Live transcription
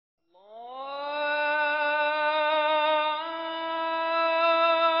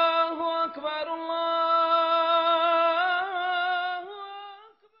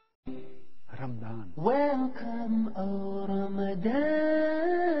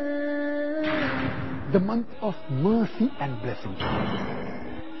the month of mercy and blessing.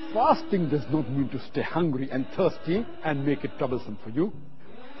 Fasting does not mean to stay hungry and thirsty and make it troublesome for you.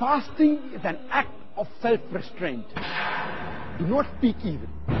 Fasting is an act of self-restraint. Do not speak evil.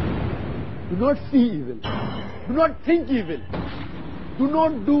 Do not see evil. Do not think evil. Do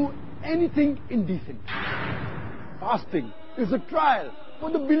not do anything indecent. Fasting is a trial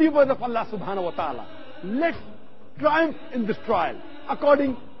for the believers of Allah subhanahu wa ta'ala. Let's triumph in this trial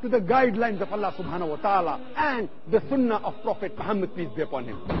according to the guidelines of Allah subhanahu wa ta'ala and the sunnah of Prophet Muhammad, peace be upon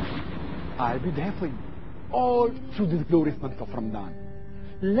him. I'll be there for you all through this glorious month of Ramadan.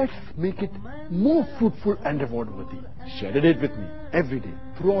 Let's make it more fruitful and reward-worthy. Share a date with me every day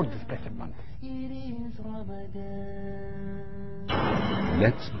throughout this blessed month.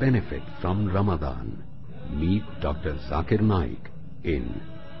 Let's benefit from Ramadan. Meet Dr. Zakir Naik in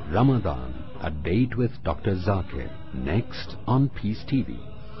Ramadan, a date with Dr. Zakir, next on Peace TV.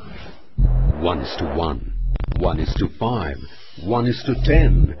 1:1, 1:5,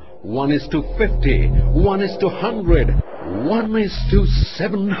 1:10, 1:50, 1:100,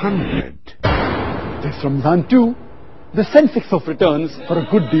 1:700. This Ramadan too, the sensex of returns for a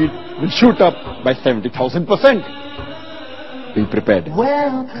good deed will shoot up by 70,000%. Be prepared.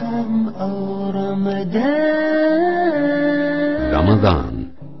 Welcome, O Ramadan.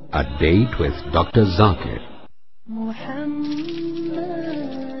 Ramadan, a date with Dr. Zakir. Muhammad,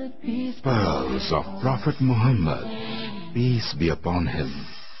 peace be Pearls of Prophet Muhammad, peace be upon him.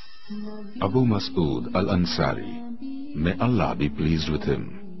 Abu Mas'ud al-Ansari, may Allah be pleased with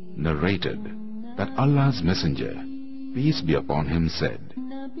him, narrated that Allah's Messenger, peace be upon him, said,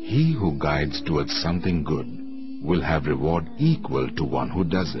 "He who guides towards something good will have reward equal to one who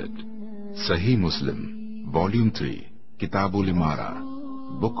does it." Sahih Muslim, Volume 3, Kitabul Imara,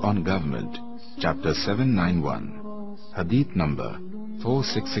 Book on Government, Chapter 791, Hadith number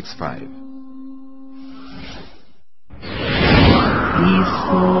 4665.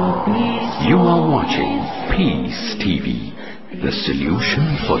 You are watching Peace TV, the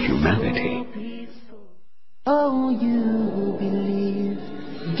solution for humanity. Oh, you who believe,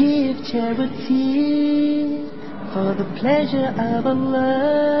 give charity for the pleasure of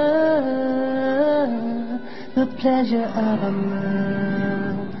Allah, the pleasure of Allah.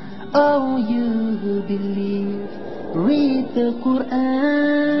 Oh, you who believe, read the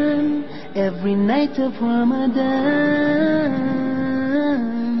Quran every night of Ramadan,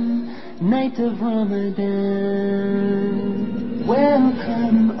 night of Ramadan.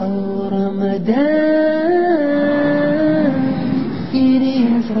 Welcome, O Ramadan, it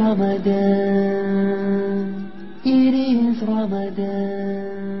is Ramadan, it is Ramadan.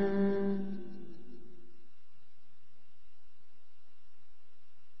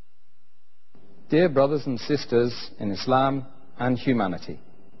 Dear brothers and sisters in Islam and humanity,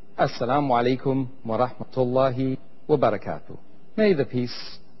 Assalamu alaikum wa rahmatullahi wa barakatuh. May the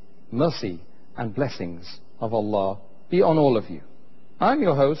peace, mercy and blessings of Allah be on all of you. I'm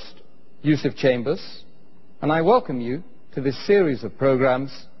your host, Yusuf Chambers, and I welcome you to this series of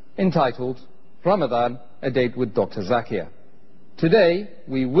programs entitled Ramadan, a date with Dr. Zakir. Today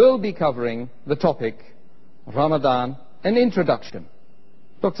we will be covering the topic Ramadan, an introduction.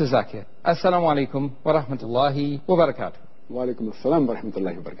 Dr. Zakir, Assalamu alaikum wa rahmatullahi wa barakatuh. Wa alaikum assalam wa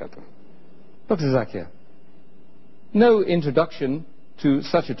rahmatullahi wa barakatuh. Dr. Zakir, no introduction to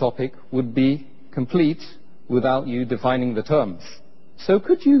such a topic would be complete without you defining the terms. So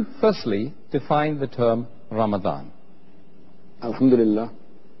could you firstly define the term Ramadan? Alhamdulillah,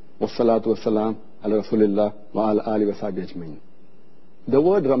 wassalatu wassalam ala rasulillah wa ala alihi wa sahbihi ajmain. The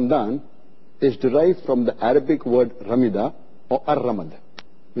word Ramadan is derived from the Arabic word Ramida or Ar-Ramad,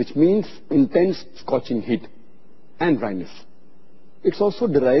 which means intense scorching heat and dryness. It's also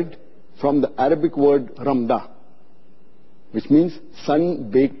derived from the Arabic word Ramda, which means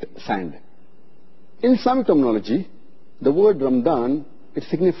sun-baked sand. In Islamic terminology, the word Ramadan, it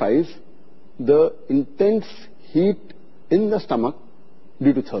signifies the intense heat in the stomach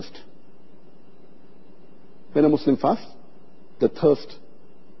due to thirst. When a Muslim fasts, the thirst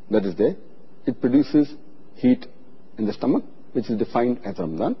that is there, it produces heat in the stomach, which is defined as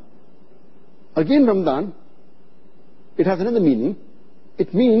Ramadan. Again, Ramadan, it has another meaning.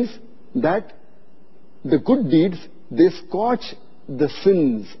 It means that the good deeds, they scorch the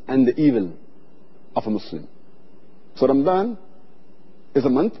sins and the evil of a Muslim. So Ramadan is a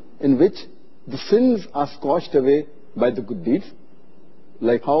month in which the sins are scorched away by the good deeds,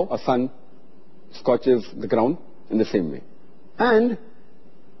 like how a sun scorches the ground in the same way. And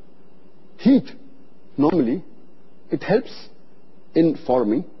heat, normally, it helps in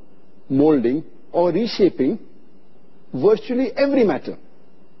forming, molding or reshaping virtually every matter.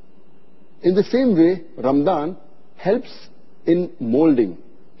 In the same way, Ramadan helps in molding,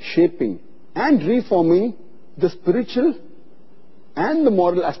 shaping, and reforming the spiritual and the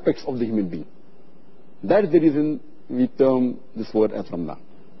moral aspects of the human being. That is the reason we term this word as Ramadan.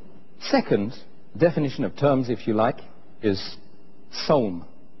 Second definition of terms, if you like, is Sawm,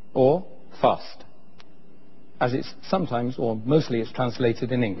 or fast, as it's sometimes or mostly it's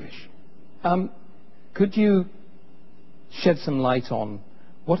translated in English. Could you shed some light on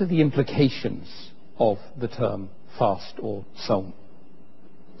what are the implications of the term fast or Sawm?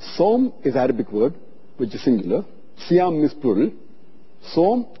 Sawm is Arabic word which is singular. Siyam means plural.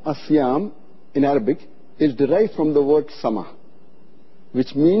 Sawm or Siyam in Arabic is derived from the word Sama,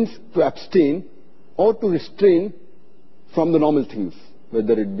 which means to abstain or to restrain from the normal things,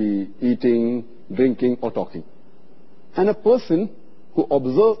 whether it be eating, drinking or talking. And a person who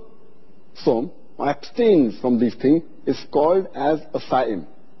observes Sawm or abstains from these things is called as a Sa'im.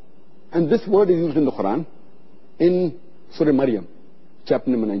 And this word is used in the Quran in Surah Maryam, chapter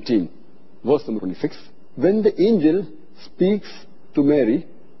number 19, verse number 26, when the angel speaks to Mary,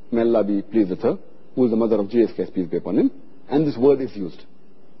 may Allah be pleased with her, who is the mother of Jesus Christ, peace be upon him, and this word is used.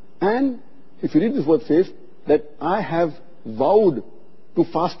 And if you read this word, says that I have vowed to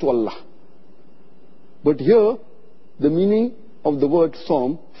fast to Allah. But here, the meaning of the word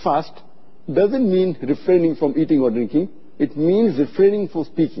Sawm, fast, doesn't mean refraining from eating or drinking. It means refraining from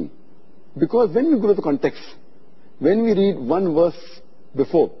speaking. Because when we go to the context, when we read one verse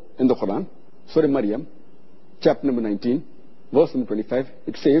before in the Quran, Surah Maryam, chapter number 19, verse number 25,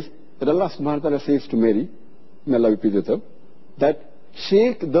 it says that Allah subhanahu wa ta'ala says to Mary, may Allah be pleased with her, that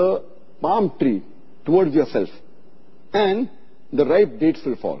shake the palm tree towards yourself and the ripe dates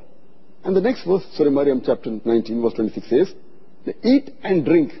will fall. And the next verse, Surah Maryam chapter 19, verse 26 says, eat and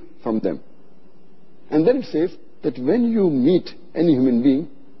drink from them. And then it says that when you meet any human being,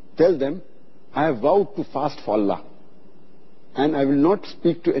 tell them, I have vowed to fast for Allah and I will not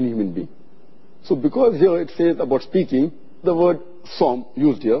speak to any human being. So because here it says about speaking, the word Sawm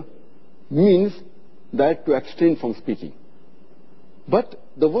used here means that to abstain from speaking. But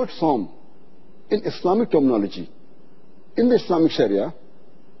the word Sawm in Islamic terminology, in the Islamic Sharia,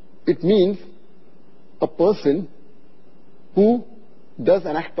 it means a person who does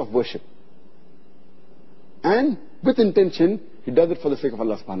an act of worship. And with intention, he does it for the sake of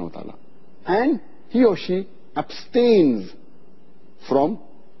Allah subhanahu wa ta'ala. And he or she abstains from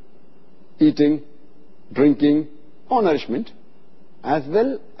eating, drinking, or nourishment, as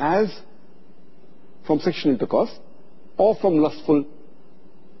well as from sexual intercourse, or from lustful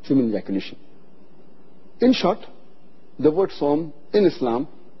human ejaculation. In short, the word Sawm in Islam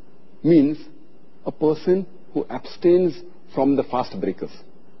means a person who abstains from the fast breakers.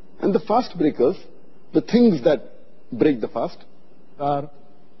 And the fast breakers, the things that break the fast, are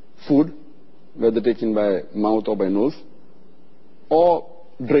food, whether taken by mouth or by nose, or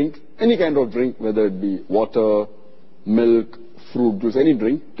drink, any kind of drink, whether it be water, milk, fruit juice, any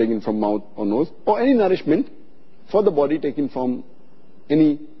drink taken from mouth or nose, or any nourishment for the body taken from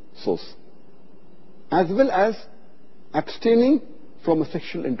any source, as well as abstaining from a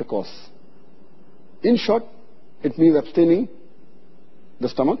sexual intercourse. In short, it means abstaining the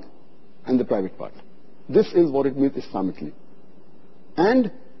stomach and the private part. This is what it means Islamically.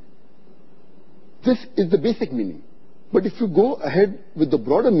 And this is the basic meaning. But if you go ahead with the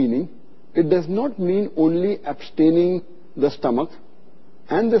broader meaning, it does not mean only abstaining the stomach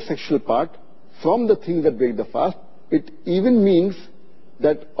and the sexual part from the things that break the fast. It even means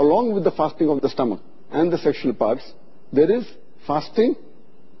that along with the fasting of the stomach and the sexual parts, there is fasting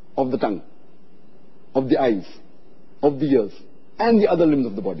of the tongue, of the eyes, of the ears, and the other limbs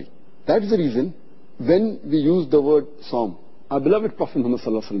of the body. That is the reason when we use the word Sawm, our beloved Prophet Muhammad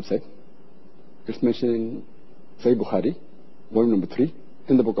sallallahu alaihi wasallam said, it's mentioned in Sahih Bukhari, volume number 3,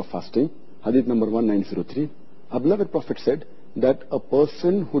 in the book of fasting, hadith number 1903, our beloved Prophet said that a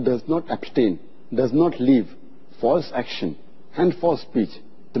person who does not abstain, does not leave false action and false speech,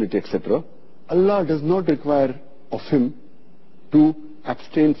 etc., Allah does not require of him to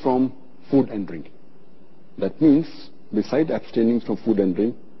abstain from food and drink. That means, besides abstaining from food and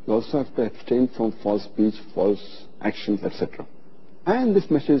drink, you also have to abstain from false speech, false actions, etc. And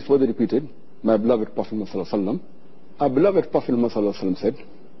this message is further repeated by our beloved Prophet Muhammad sallallahu alaihi wasallam. Our beloved Prophet Muhammad sallallahu alaihi wasallam said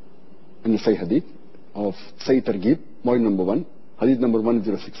in the Sahih Hadith of Sahih Targhib, volume number 1, Hadith number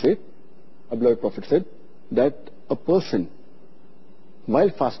 1068, our beloved Prophet said that a person, while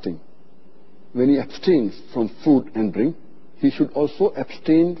fasting, when he abstains from food and drink, he should also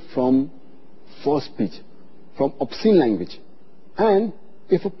abstain from false speech, from obscene language. And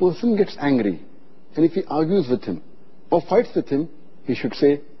if a person gets angry, and if he argues with him, or fights with him, he should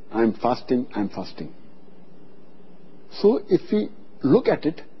say, I'm fasting, I'm fasting. So if we look at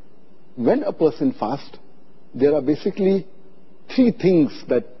it, when a person fasts, there are basically three things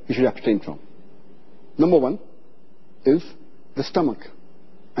that he should abstain from. Number one is the stomach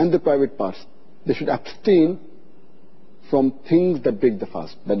and the private parts. They should abstain from things that break the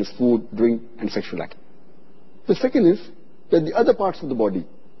fast, that is food, drink, and sexual act. The second is that the other parts of the body,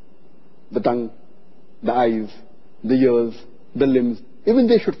 the tongue, the eyes, the ears, the limbs, even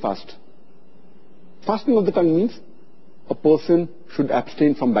they should fast. Fasting of the tongue means a person should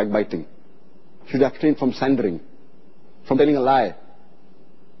abstain from backbiting, should abstain from slandering, from telling a lie,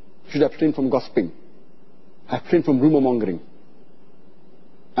 should abstain from gossiping, abstain from rumor mongering,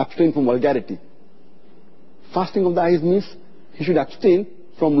 abstain from vulgarity. Fasting of the eyes means he should abstain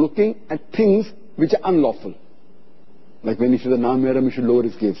from looking at things which are unlawful. Like when he sees a Namiram, he should lower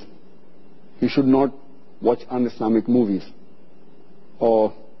his gaze. He should not watch un-Islamic movies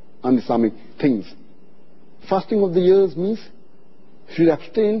or un-Islamic things. Fasting of the ears means he should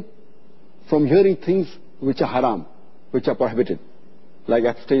abstain from hearing things which are haram, which are prohibited. Like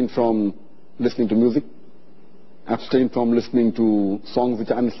abstain from listening to music, abstain from listening to songs which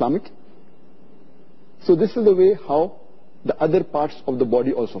are un-Islamic. So this is the way how the other parts of the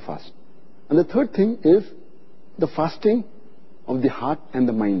body also fast. And the third thing is the fasting of the heart and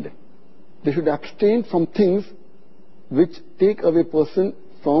the mind. They should abstain from things which take away a person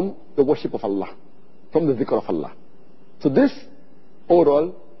from the worship of Allah, from the zikr of Allah. So this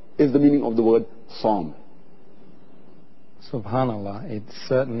overall is the meaning of the word Saum. Subhanallah, it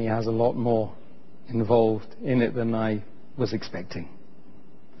certainly has a lot more involved in it than I was expecting.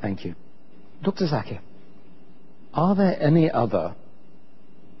 Thank you. Dr. Zakir, are there any other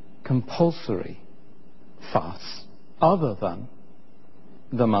compulsory fasts other than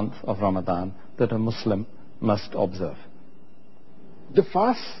the month of Ramadan that a Muslim must observe? The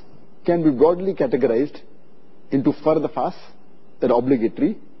fasts can be broadly categorized into fard fast, that are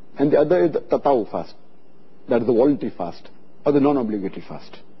obligatory, and the other is the tatawu fast, that is the voluntary fast, or the non-obligatory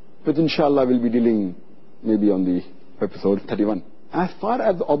fast, which inshallah we'll be dealing maybe on the episode 31. As far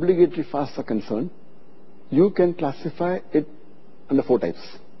as the obligatory fasts are concerned, you can classify it under four types.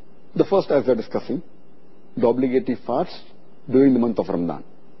 The first, as we are discussing, the obligatory fast during the month of Ramadan.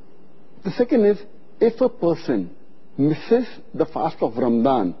 The second is, if a person misses the fast of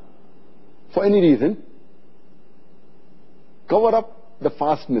Ramadan for any reason, cover up the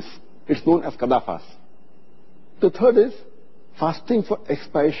fast miss. It's known as qada fast. The third is fasting for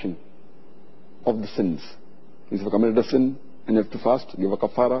expiation of the sins. If you committed a sin and you have to fast, give a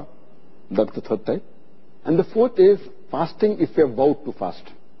kafara. That's the third type. And the fourth is fasting if you have vowed to fast.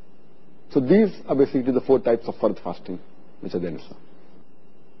 So these are basically the four types of fard fasting which are there in Islam.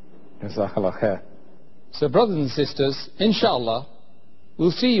 Jazakallah khair. So brothers and sisters, inshallah,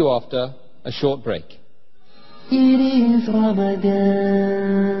 we'll see you after a short break. It is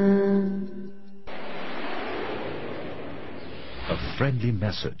Ramadan. A friendly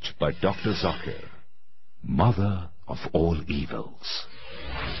message by Dr. Zakir, mother of all evils.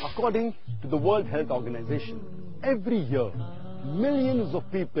 According to the World Health Organization, every year, millions of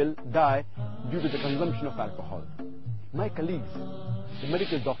people die due to the consumption of alcohol. My colleagues, the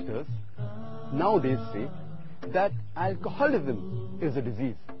medical doctors, nowadays say that alcoholism is a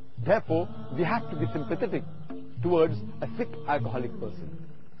disease. Therefore, we have to be sympathetic towards a sick alcoholic person.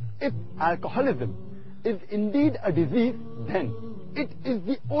 If alcoholism is indeed a disease, then it is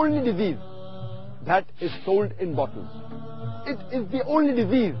the only disease that is sold in bottles. It is the only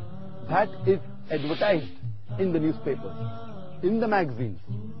disease that is advertised in the newspapers, in the magazines,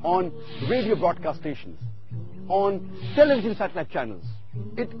 on radio broadcast stations, on television satellite channels.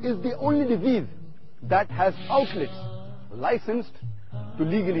 It is the only disease that has outlets licensed to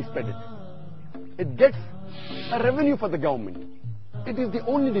legally spread it. It gets a revenue for the government. It is the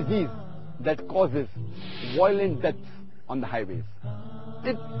only disease that causes violent deaths on the highways.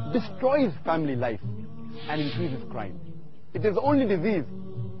 It destroys family life and increases crime. It is the only disease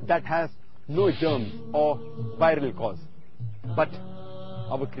that has no germs or viral cause. But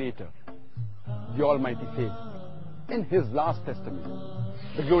our Creator, the Almighty, says in His last testament,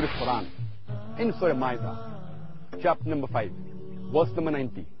 the glorious Quran, in Surah Ma'idah, chapter number 5, verse number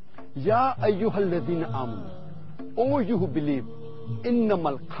 90, Ya ayyuhal ladhina amanu, O you who believe,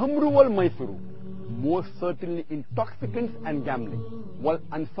 innamal khamru wal maisiru, most certainly intoxicants and gambling, wal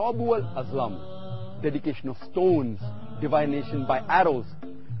ansabu wal azlam, dedication of stones, divination by arrows,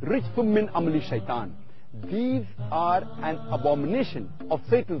 rijfum min amali shaitan. These are an abomination of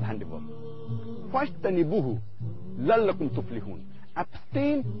Satan's handiwork. Fashtanibuhu lallakum tuflihun.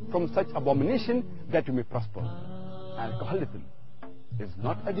 Abstain from such abomination that you may prosper. Alcoholism, is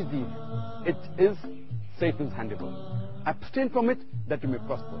not a disease. It is Satan's handiwork. Abstain from it that you may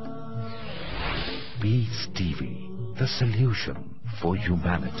prosper. Peace TV, the solution for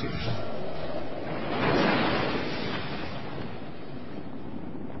humanity.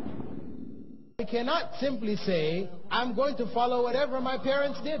 I cannot simply say, I'm going to follow whatever my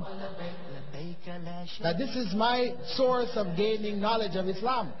parents did. That this is my source of gaining knowledge of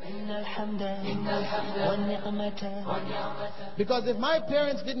Islam. Because if my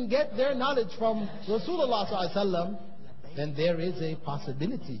parents didn't get their knowledge from Rasulullah SAW, then there is a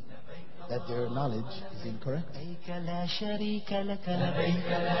possibility that their knowledge is incorrect. This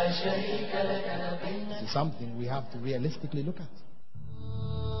is something we have to realistically look at.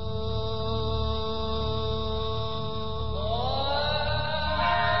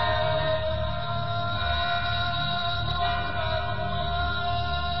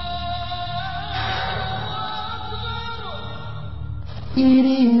 It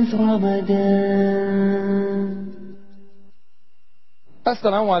is Ramadan.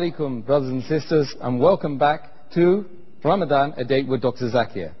 Assalamu alaikum, brothers and sisters, and welcome back to Ramadan, a date with Dr.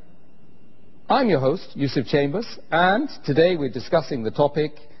 Zakir. I'm your host, Yusuf Chambers, and today we're discussing the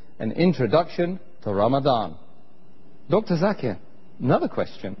topic, an introduction to Ramadan. Dr. Zakir, another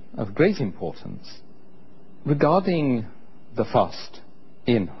question of great importance regarding the fast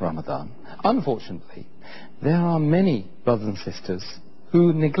in Ramadan. Unfortunately, there are many brothers and sisters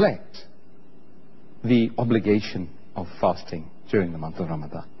who neglect the obligation of fasting during the month of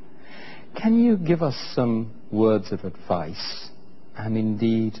Ramadan. Can you give us some words of advice, and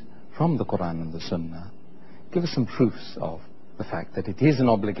indeed from the Quran and the Sunnah, give us some proofs of the fact that it is an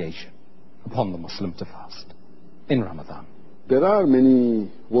obligation upon the Muslim to fast in Ramadan? There are many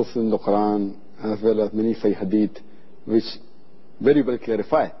verses in the Quran as well as many Sahih Hadith which very well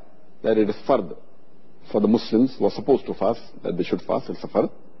clarify that it is fard for the Muslims who are supposed to fast, that they should fast. It's a fard.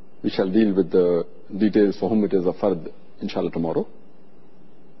 We shall deal with the details for whom it is a fard, inshallah, tomorrow.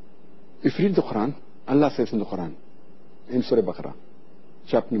 If you read the Quran, Allah says in the Quran, in Surah Baqarah,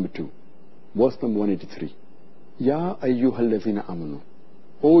 chapter number 2, verse number 183, Ya ayyuhal lazina amanu,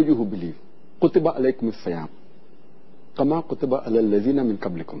 O you who believe, kutiba alaykum as-siyam, kama kutiba alal lazina min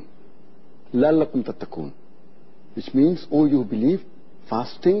qablikum, la'allakum tattaqun. Which means, O you who believe,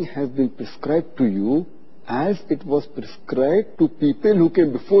 fasting has been prescribed to you as it was prescribed to people who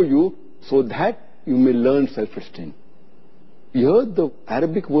came before you, so that you may learn self-restraint. Here the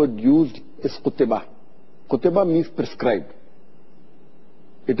Arabic word used is kutiba. Kutiba means prescribed.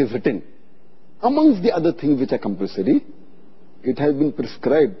 It is written. Amongst the other things which are compulsory, it has been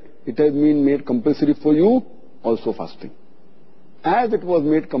prescribed. It has been made compulsory for you, also fasting. As it was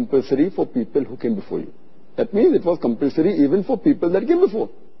made compulsory for people who came before you. That means it was compulsory even for people that came before.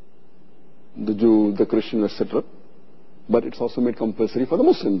 The Jew, the Christian, etc. But it's also made compulsory for the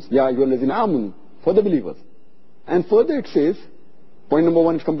Muslims. Ya ayyuhallazina amanu, for the believers. And further it says, point number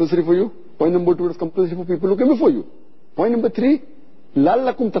 1 is compulsory for you. Point number 2 is compulsory for people who came before you. Point number 3,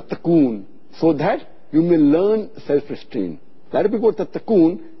 la'allakum tattaqun, so that you may learn self-restraint. The Arabic word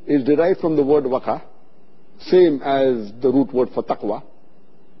tattaqun is derived from the word waqa, same as the root word for taqwa,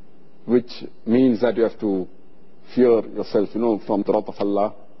 which means that you have to fear yourself, from the wrath of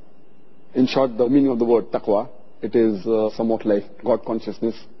Allah. In short, the meaning of the word taqwa, it is somewhat like God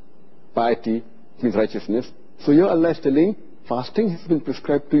consciousness, piety, means righteousness. So here Allah is telling, fasting has been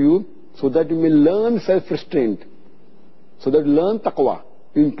prescribed to you so that you may learn self-restraint, so that you learn taqwa,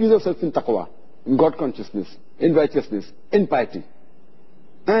 you increase yourself in taqwa, in God consciousness, in righteousness, in piety.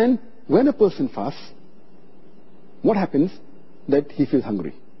 And when a person fasts, what happens? That he feels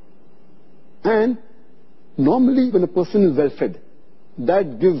hungry. And normally when a person is well fed,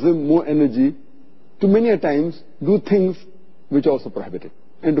 that gives him more energy to many a times do things which are also prohibited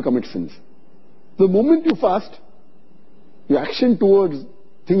and to commit sins. The moment you fast, your action towards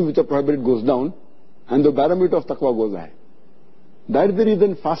things which are prohibited goes down and the barometer of taqwa goes high. That is the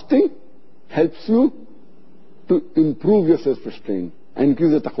reason fasting helps you to improve your self-restraint and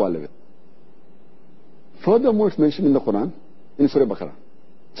increase the taqwa level. Furthermore, it's mentioned in the Quran, in Surah Baqarah,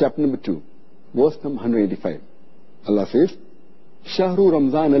 chapter number 2, verse number 185. Allah says, Shahru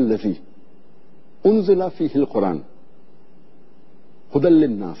Ramzan al-Lazi, Unzila fihi al-Quran, Hudal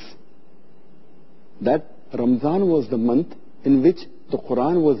lin-Nas. That Ramzan was the month in which the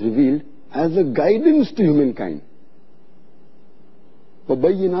Quran was revealed as a guidance to humankind.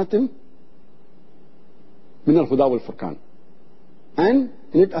 وَبَيِّنَاتٍ مِنَ الْهُدَى وَالْفُرْقَانِ. And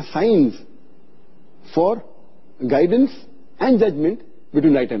in it are signs for guidance and judgment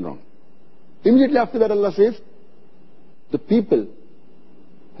between right and wrong. Immediately after that Allah says, the people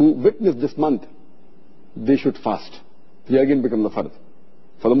who witness this month, they should fast. Here again becomes the fard.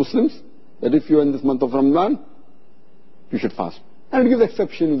 for the Muslims, that if you are in this month of Ramadan, you should fast. And it gives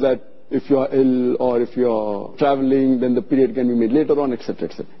exceptions that if you are ill or if you are traveling, then the period can be made later on, etc.,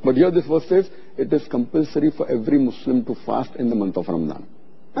 etc. But here this verse says, it is compulsory for every Muslim to fast in the month of Ramadan.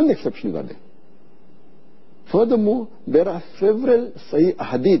 And the exceptions are there. Furthermore, there are several Sahih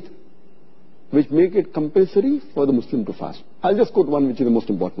Hadith which make it compulsory for the Muslim to fast. I'll just quote one which is the most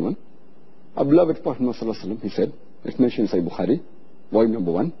important one. Our beloved Prophet Muhammad, he said, it's mentioned in Sahih Bukhari, volume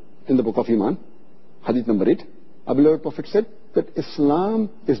number 1, in the book of Iman, Hadith number 8. Our beloved Prophet said that Islam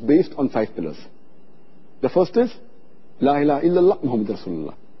is based on 5 pillars. The first is, La ilaha illallah Muhammad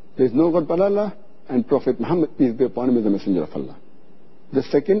Rasulullah. There is no God but Allah, and Prophet Muhammad, peace be upon him, is the messenger of Allah. The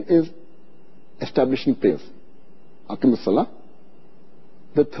second is establishing prayers. Aqimus Salah.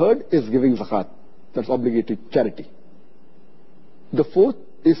 The third is giving zakat. That's obligatory charity. The fourth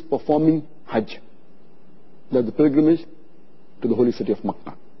is performing Hajj. That's the pilgrimage to the holy city of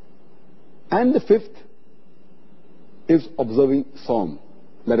Makkah. And the fifth is observing Sawm,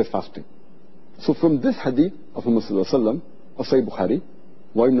 that is fasting. So from this hadith of Muhammad Sallallahu Alaihi Wasallam, of Sahih Bukhari,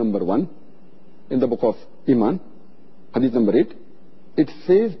 volume number 1, in the book of Iman, hadith number 8, it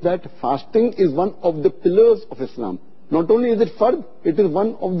says that fasting is one of the pillars of Islam. Not only is it fard, it is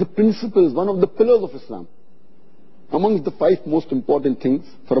one of the principles, one of the pillars of Islam. Amongst the 5 most important things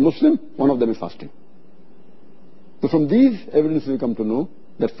for a Muslim, one of them is fasting. So from these evidences we come to know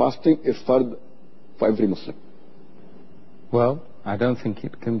that fasting is fard for every Muslim. Well, I don't think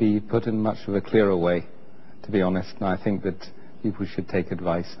it can be put in much of a clearer way, to be honest. And I think that people should take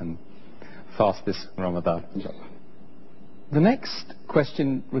advice and fast this Ramadan. Inshallah. The next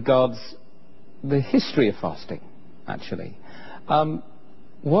question regards the history of fasting, actually.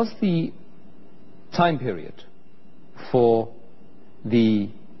 Was the time period for the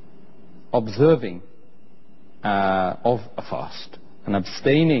observing of a fast and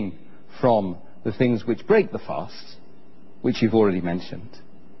abstaining from the things which break the fast, which you've already mentioned,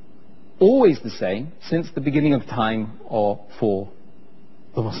 always the same since the beginning of time or for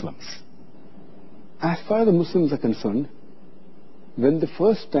the Muslims? As far as the Muslims are concerned, when the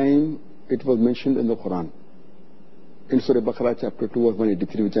first time it was mentioned in the Quran, in Surah Baqarah chapter 2 verse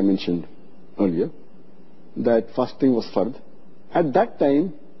 183, which I mentioned earlier, that fasting was fard, at that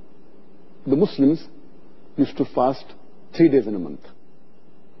time the Muslims used to fast 3 days in a month.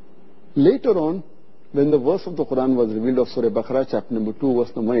 Later on, when the verse of the Quran was revealed of Surah Baqarah chapter number 2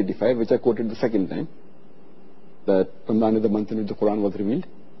 verse number 185, which I quoted the second time, that Ramadan is the month in which the Quran was revealed,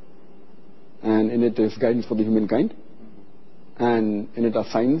 and in it is guidance for the humankind, and in it are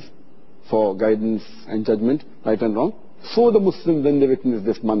signs for guidance and judgment, right and wrong. So the Muslims, when they witness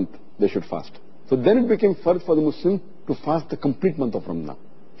this month, they should fast. So then it became fard for the Muslim to fast the complete month of Ramadan.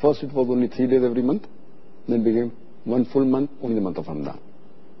 First it was only 3 days every month, then it became 1 full month, only the month of Ramadan.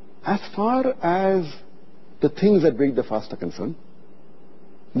 As far as the things that break the fast are concerned,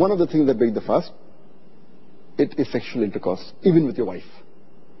 one of the things that break the fast, it is sexual intercourse, even with your wife.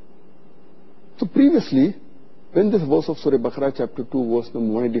 So previously, when this verse of Surah Baqarah chapter 2 verse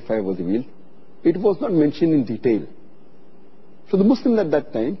number 185 was revealed, it was not mentioned in detail. So the Muslims at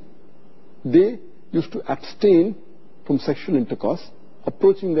that time, they used to abstain from sexual intercourse,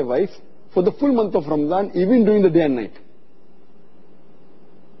 approaching their wives for the full month of Ramadan, even during the day and night.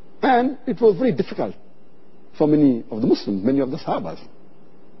 And it was very difficult for many of the Muslims, many of the Sahabas.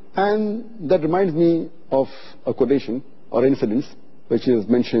 And that reminds me of a quotation or incident which is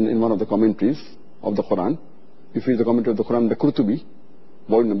mentioned in one of the commentaries of the Quran. If you read the commentary of the Quran, the Qurtubi,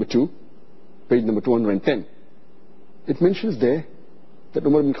 volume number 2, page number 210, it mentions there that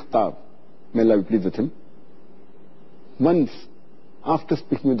Umar ibn Khattab, may Allah be pleased with him, once after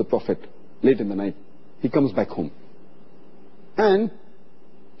speaking with the Prophet late in the night, he comes back home. And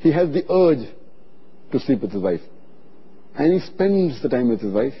he has the urge to sleep with his wife. And he spends the time with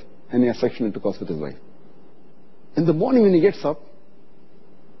his wife, and he has sexual intercourse with his wife. In the morning when he gets up,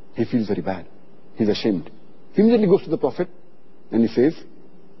 he feels very bad. He's ashamed. He immediately goes to the Prophet and he says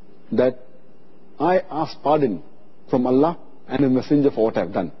that I ask pardon from Allah and His Messenger for what I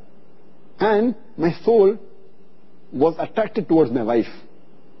have done. And my soul was attracted towards my wife.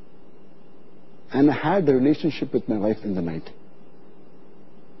 And I had a relationship with my wife in the night.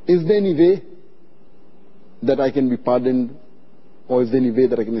 Is there any way that I can be pardoned, or is there any way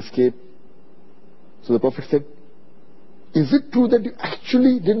that I can escape? So the Prophet said, is it true that you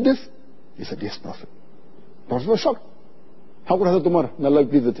actually did this? He said, yes, Prophet. The Prophet was shocked. How could Hazrat Umar, may Allah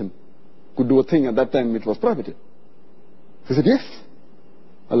be pleased with him, could do a thing at that time which was prohibited? He said, yes,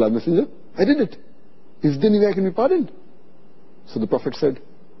 Allah's Messenger, I did it. Is there any way I can be pardoned? So the Prophet said,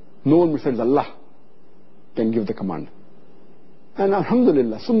 no one besides Allah can give the command. And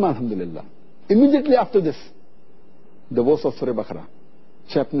alhamdulillah, summa alhamdulillah. Immediately after this, the verse of Surah Baqarah,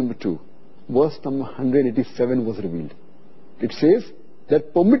 chapter number 2, verse number 187 was revealed. It says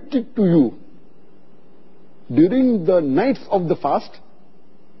that permitted to you during the nights of the fast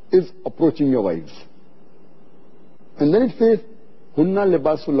is approaching your wives. And then it says, Hunna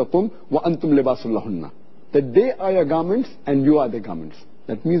libasul lakum wa antum libasul lahunna. That they are your garments and you are the garments.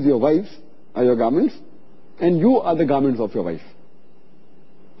 That means your wives are your garments and you are the garments of your wife.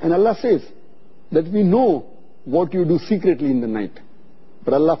 And Allah says that we know what you do secretly in the night,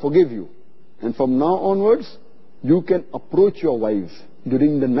 but Allah forgave you. And from now onwards, you can approach your wives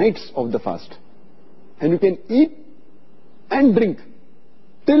during the nights of the fast. And you can eat and drink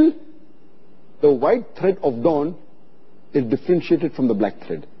till the white thread of dawn is differentiated from the black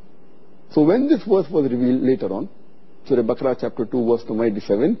thread. So when this verse was revealed later on, Surah Baqarah chapter 2 verse number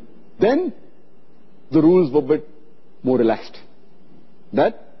 87, then the rules were a bit more relaxed.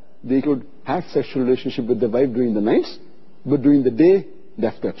 That they could have sexual relationship with their wife during the nights, but during the day they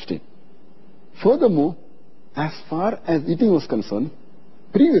have to abstain. Furthermore, as far as eating was concerned,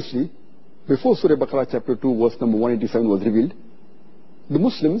 previously, before Surah Baqarah chapter 2 verse number 187 was revealed, the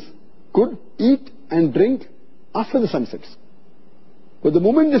Muslims could eat and drink after the sun sets. But the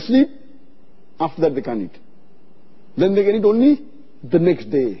moment they sleep, after that they can't eat. Then they can eat only the next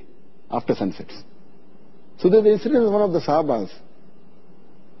day after sunsets. So there's the incident of one of the Sahabas,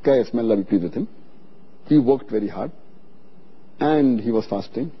 Qais, may Allah be pleased with him. He worked very hard and he was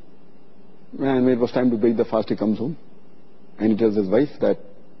fasting. And when it was time to break the fast, he comes home and he tells his wife that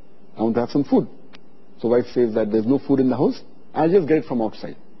I want to have some food. So wife says that there's no food in the house, I'll just get it from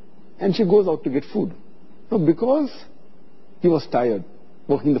outside. And she goes out to get food. Now because he was tired,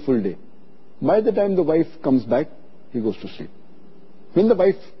 working the full day, by the time the wife comes back, he goes to sleep. When the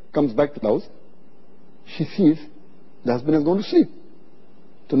wife comes back to the house, she sees the husband has gone to sleep.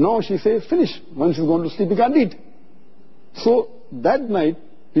 So now she says, finish. Once he's gone to sleep, he can't eat. So that night,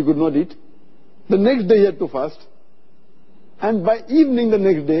 he could not eat. The next day he had to fast. And by evening the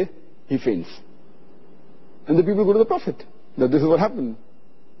next day, he faints. And the people go to the Prophet, that this is what happened.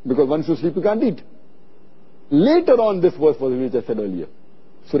 Because once you sleep, you can't eat. Later on, this verse was which I said earlier.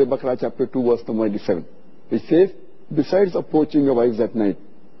 Surah Baqarah chapter 2 verse number 87. It says, besides approaching your wives at night,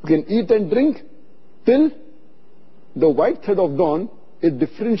 you can eat and drink till the white thread of dawn is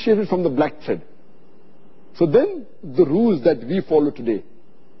differentiated from the black thread. So then the rules that we follow today,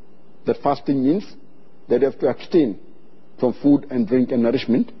 that fasting means that you have to abstain from food and drink and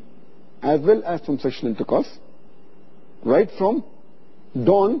nourishment, as well as from sexual intercourse, right from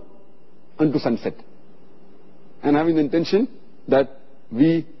dawn unto sunset. And having the intention that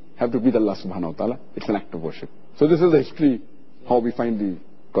we have to please Allah subhanahu wa ta'ala. It's an act of worship. So this is the history, how we finally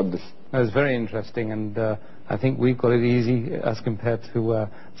got this. That's very interesting, and I think we got it easy as compared to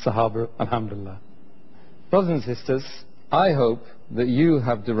Sahaba, alhamdulillah. Brothers and sisters, I hope that you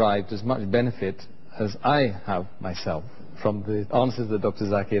have derived as much benefit as I have myself from the answers that Dr.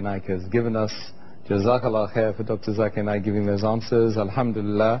 Zakir Naik has given us. Jazakallah khair for Dr. Zakir Naik giving those answers,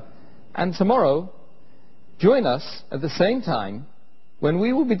 alhamdulillah. And tomorrow, join us at the same time when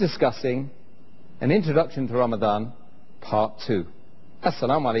we will be discussing an introduction to Ramadan, part 2.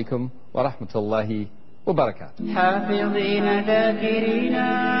 Assalamu alaikum wa rahmatullahi wa barakatuh. حافظين ذاكرين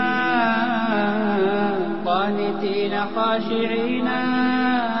قانتين خاشعين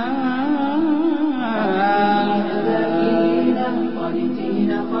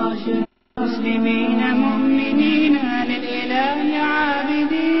مسلمين مؤمنين للإله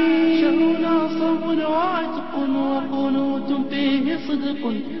عابدين شهرنا صبر وعتق وقنوت فيه صدق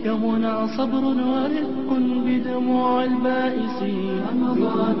يومنا صبر ورفق بدموع البائسين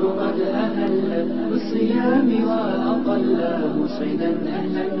رمضان قد أهل بالصيام وأقل مسعدا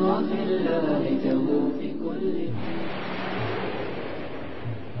أهلا وخلا ليته في كل.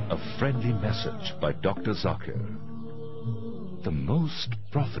 A friendly message by Dr. Zakir. The most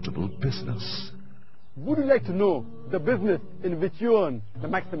profitable business. Would you like to know the business in which you earn the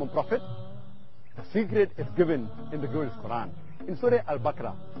maximum profit? The secret is given in the glorious Quran. In Surah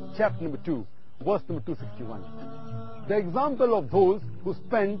Al-Baqarah, chapter number 2, verse number 261. The example of those who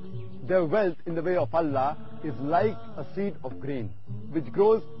spend their wealth in the way of Allah is like a seed of grain, which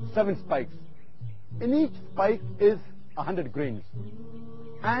grows 7 spikes. In each spike is 100 grains.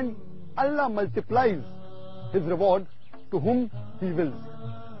 And Allah multiplies His reward to whom He wills.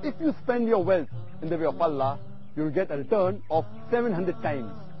 If you spend your wealth in the way of Allah, you will get a return of 700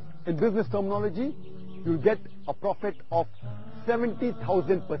 times. In business terminology, you will get a profit of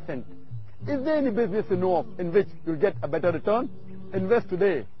 70,000%. Is there any business you know of in which you will get a better return? Invest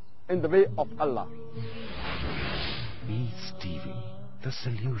today in the way of Allah. Peace TV, the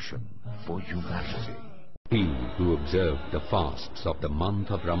solution for humanity. He who observed the fasts of the month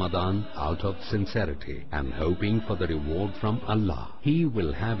of Ramadan out of sincerity and hoping for the reward from Allah, he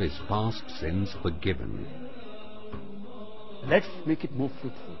will have his past sins forgiven. Let's make it more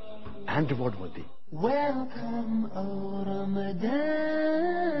fruitful and reward-worthy. Welcome, O Ramadan.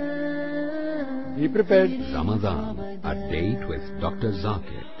 Be prepared. Ramadan, a date with Dr.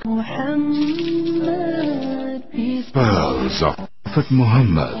 Zakir. Muhammad, peace be Pearls of Prophet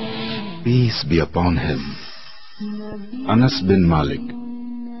Muhammad, peace be upon him. Anas bin Malik,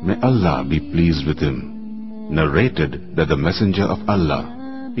 may Allah be pleased with him, narrated that the Messenger of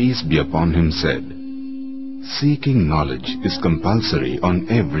Allah, peace be upon him, said, "Seeking knowledge is compulsory on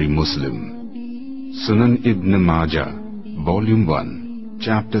every Muslim." Sunan Ibn Majah, Volume 1,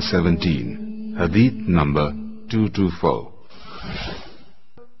 Chapter 17, Hadith number 224.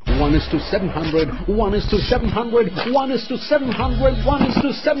 1:700, 1:700, 1:700,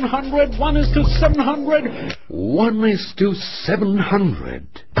 1:700, 1:700. 1:700.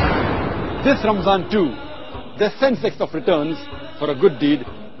 This Ramzan too, the sensex of returns for a good deed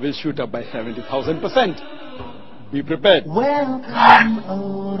will shoot up by 70,000%. Be prepared. Welcome,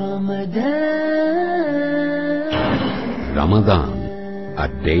 O Ramadan. Ramadan, a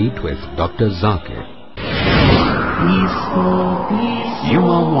date with Dr. Zakir. Peaceful, peaceful. You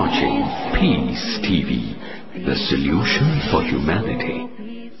are watching Peace TV, the solution for humanity.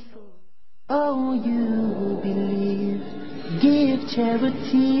 Oh, you who believe, give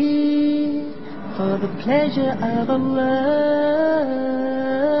charity for the pleasure of Allah,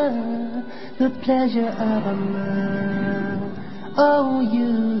 the pleasure of Allah. Oh,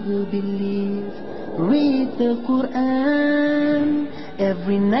 you who believe, read the Quran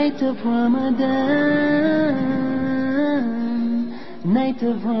every night of Ramadan, night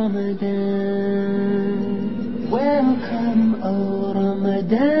of Ramadan. Welcome, O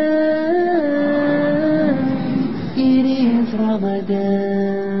Ramadan. It is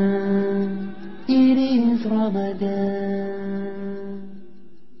Ramadan. It is Ramadan.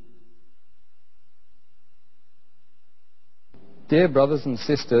 Dear brothers and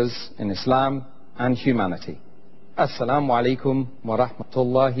sisters in Islam and humanity, Assalamu alaikum wa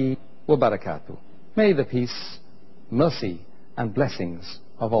rahmatullahi wa barakatuh. May the peace, mercy and blessings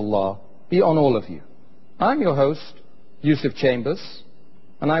of Allah be on all of you. I'm your host, Yusuf Chambers,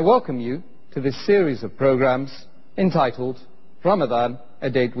 and I welcome you to this series of programs entitled Ramadan, a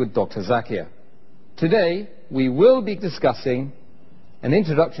Date with Dr. Zakir. Today we will be discussing an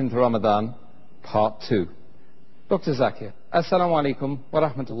introduction to Ramadan, part 2. Dr. Zakir, Assalamu alaikum wa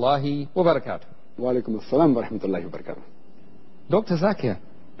rahmatullahi wa barakatuh. Wa alaikum assalam wa rahmatullahi wa barakatuh. Dr. Zakir,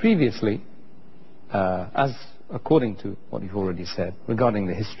 previously, as according to what you've already said regarding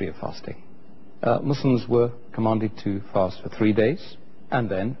the history of fasting, Muslims were commanded to fast for 3 days and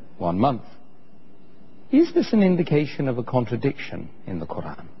then 1 month. Is this an indication of a contradiction in the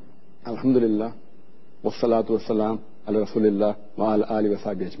Quran? Alhamdulillah, wassalatu wassalam ala rasulillah wa ala alihi wa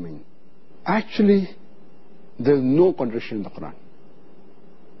sahbihi ajmain. Actually, there is no contradiction in the Quran.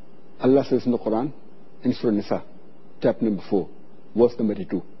 Allah says in the Quran, in Surah Nisa, chapter number 4, verse number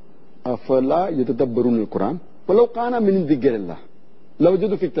 82, أَفَلَا يَتَدَبَّرُونَ الْقُرْآنَ وَلَوْ كَانَ مِنْ عِندِ غَيْرِ اللَّهِ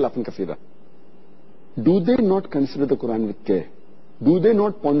لَوَجَدُوا فِيهِ اخْتِلَافًا كَثِيرًا. Do they not consider the Quran with care? Do they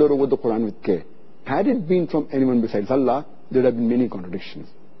not ponder over the Quran with care? Had it been from anyone besides Allah, there would have been many contradictions.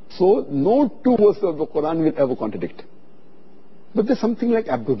 So no two verses of the Quran will ever contradict. But there's something like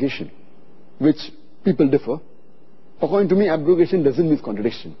abrogation, which people differ. According to me, abrogation doesn't mean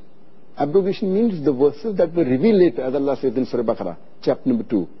contradiction. Abrogation means the verses that were revealed later, as Allah says in Surah Baqarah, chapter number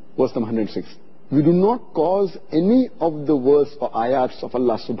 2, verse number 106. We do not cause any of the verse or ayats of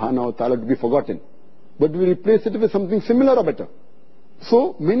Allah subhanahu wa ta'ala to be forgotten, but we replace it with something similar or better.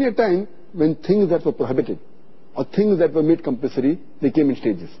 So many a time when things that were prohibited or things that were made compulsory, they came in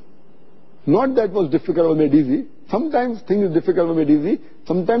stages. Not that was difficult or made easy. Sometimes things difficult were made easy.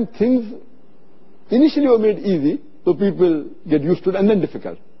 Sometimes things initially were made easy, so people get used to it, and then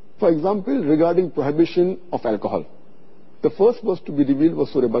difficult. For example, regarding prohibition of alcohol. The first verse to be revealed was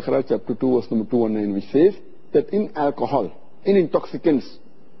Surah Baqarah chapter 2 verse number 219, which says that in alcohol, in intoxicants,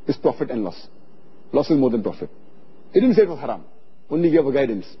 is profit and loss. Loss is more than profit. It didn't say it was haram, only gave a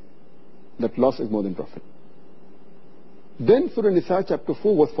guidance that loss is more than profit. Then Surah Nisa chapter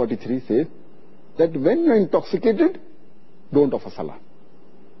 4 verse 43 says that when you are intoxicated, don't offer salah.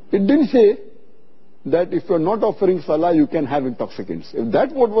 It didn't say that if you are not offering salah, you can have intoxicants. If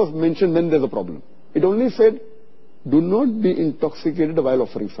that's what was mentioned, then there's a problem. It only said, do not be intoxicated while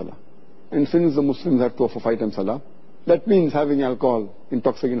offering salah. And since the Muslims have to offer 5 times salah, that means having alcohol,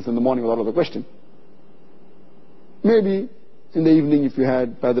 intoxicants in the morning was out of the question. Maybe in the evening if you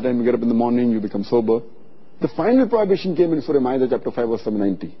had, by the time you get up in the morning, you become sober. The final prohibition came in Surah Ma'idah chapter 5 verse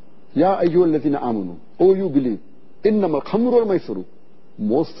 790. Ya ayyuhal ladhina amanu, oh you believe, innamal khamru wal maisuru,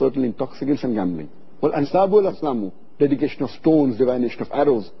 most certainly intoxicants and gambling. Wal ansabu wal aslamu, dedication of stones, divination of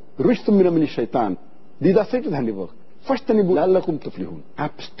arrows, rijsum min amali shaitan, these are Satan's handiwork. Fashtanibu la'allakum tuflihun,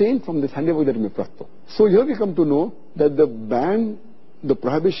 abstain from this handiwork that you may prosper. So here we come to know that the ban, the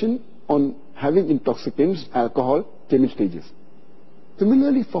prohibition on having intoxicants, alcohol, came in stages.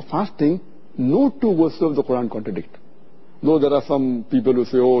 Similarly for fasting, no two verses of the Quran contradict. Though there are some people who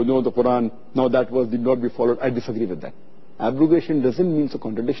say, oh no, the Quran, now that verse did not be followed. I disagree with that. Abrogation doesn't mean a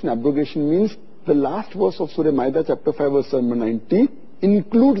contradiction. Abrogation means the last verse of Surah Ma'idah chapter 5 verse 790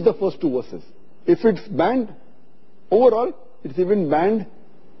 includes the first two verses. If it's banned overall, it's even banned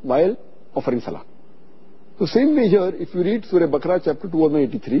while offering salah. So same way here, if you read Surah Baqarah chapter 2 verse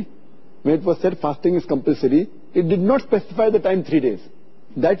 83, when it was said fasting is compulsory, it did not specify the time 3 days.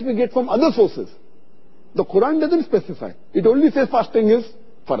 That we get from other sources. The Quran doesn't specify. It only says fasting is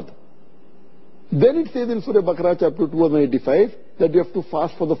fard. Then it says in Surah Baqarah chapter 2 verse 85 that you have to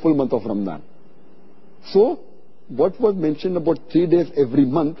fast for the full month of Ramadan. So what was mentioned about 3 days every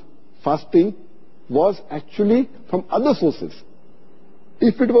month fasting was actually from other sources.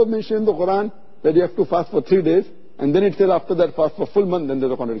 If it was mentioned in the Quran that you have to fast for 3 days and then it says after that fast for full month, then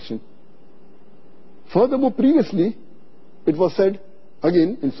there's a contradiction. Furthermore, previously it was said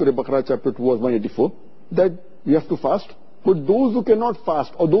again in Surah Baqarah chapter 2 verse 184 that we have to fast. But those who cannot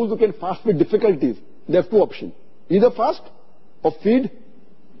fast or those who can fast with difficulties, they have two options. Either fast or feed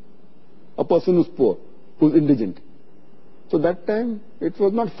a person who's poor, who's indigent. So that time it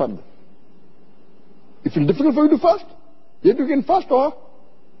was not fard. If it's difficult for you to fast, yet you can fast or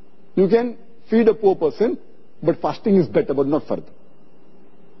you can feed a poor person, but fasting is better but not fard.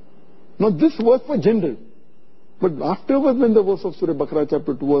 Now this was for general. But afterwards when the verse of Surah Baqarah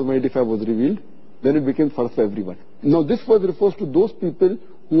chapter 2 verse 185 was revealed, then it became fard for everyone. Now this verse refers to those people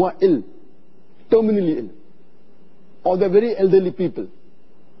who are ill, terminally ill, or they're very elderly people.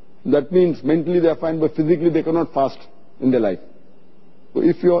 That means mentally they are fine, but physically they cannot fast in their life. So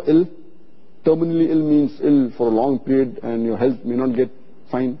if you are ill, terminally ill means ill for a long period and your health may not get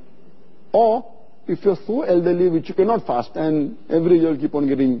fine. Or if you're so elderly which you cannot fast and every year you keep on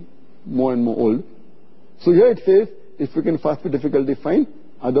getting more and more old. So here it says, if you can fast with difficulty, fine.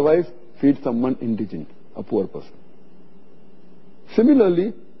 Otherwise, feed someone indigent, a poor person.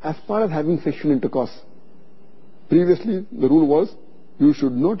 Similarly, as far as having sexual intercourse, previously the rule was you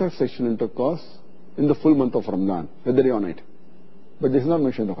should not have sexual intercourse in the full month of Ramadan, whether day or night. But this is not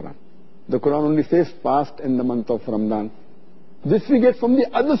mentioned in the Quran. The Quran only says fast in the month of Ramadan. This we get from the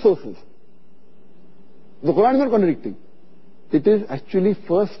other sources. The Quran is not contradicting. It is actually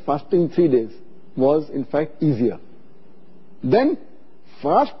first fasting 3 days was in fact easier. Then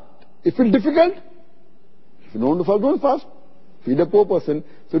fast, if it's difficult, if you don't want to fast, don't fast. Feed a poor person.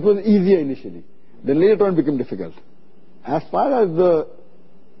 So it was easier initially. Then later on it became difficult. As far as the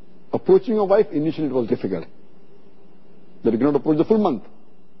approaching a wife, initially it was difficult. That you cannot approach the full month.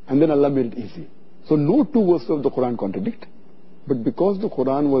 And then Allah made it easy. So no two verses of the Quran contradict. But because the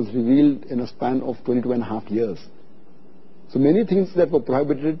Quran was revealed in a span of 22.5 years, so many things that were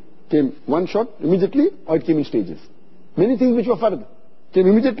prohibited came one shot immediately or it came in stages. Many things which were fard came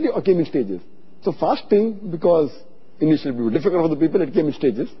immediately or came in stages. So fasting, because initially it was difficult for the people, it came in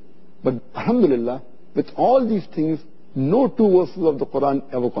stages. But alhamdulillah, with all these things, no two verses of the Quran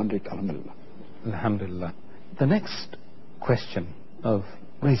ever contradict, alhamdulillah. Alhamdulillah. The next question of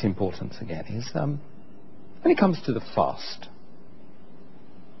great importance again is, when it comes to the fast,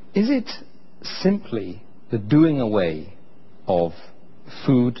 is it simply the doing away of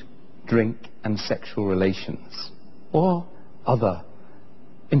food, drink and sexual relations, or other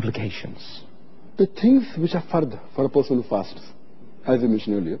implications? The things which are fard for a person who fasts, as I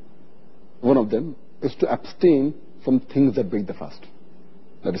mentioned earlier, one of them is to abstain from things that break the fast.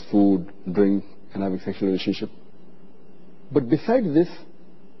 That is food, drink and having sexual relationship. But besides this,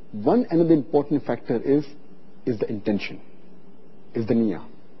 one another important factor is the intention, is the niyyah.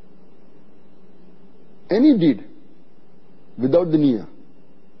 Any deed without the niyyah,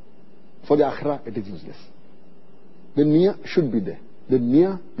 for the akhirah, it is useless. The niyyah should be there. The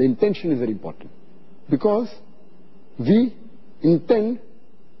niyyah, the intention is very important. Because we intend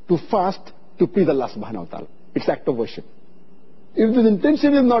to fast to please Allah subhanahu wa ta'ala. It's act of worship. If the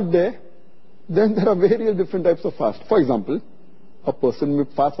intention is not there, then there are various different types of fast. For example, a person may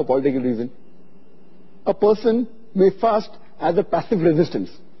fast for political reason. A person may fast as a passive resistance.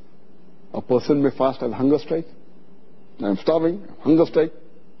 A person may fast as a hunger strike. I'm starving, hunger strike,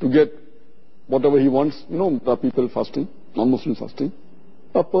 to get whatever he wants. You know, there are people fasting, non-Muslim fasting.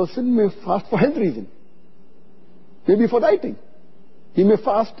 A person may fast for health reason, maybe for dieting. He may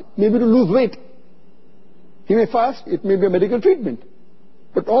fast maybe to lose weight. He may fast, it may be a medical treatment.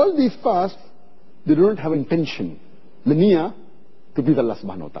 But all these fasts, they do not have intention, the niyyah, to please Allah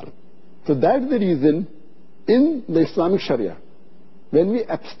subhanahu wa ta'ala. So that's the reason in the Islamic Sharia, when we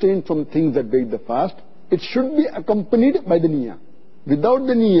abstain from things that break the fast, it should be accompanied by the niyyah. Without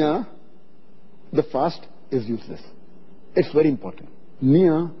the niyyah, the fast is useless. It's very important.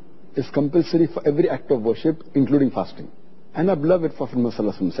 Niyyah is compulsory for every act of worship, including fasting. And our beloved Prophet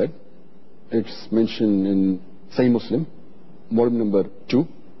Muhammad said, it's mentioned in Sahih Muslim, volume number 2,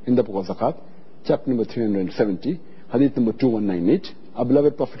 in the book of Zakat, chapter number 370, hadith number 2198. Our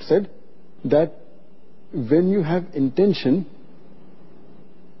beloved Prophet said that when you have intention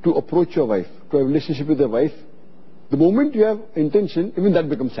to approach your wife, to have a relationship with your wife, the moment you have intention, even that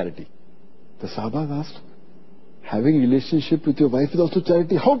becomes charity. The Sahabas asked, having relationship with your wife is also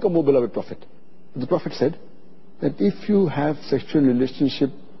charity. How come, O beloved Prophet? The Prophet said that if you have sexual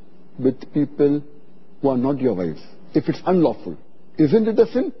relationship with people who are not your wives, if it's unlawful, isn't it a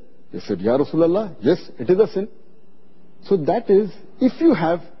sin? They said, Ya Rasulullah, yes, it is a sin. So that is, if you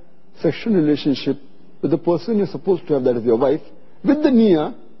have sexual relationship with the person you're supposed to have, that is your wife, with the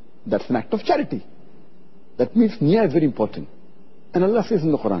niyyah, that's an act of charity. That means niyyah is very important. And Allah says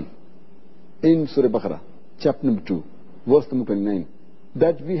in the Quran, in Surah Baqarah, chapter number 2, verse number 29,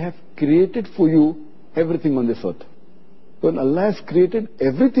 that we have created for you everything on this earth. When Allah has created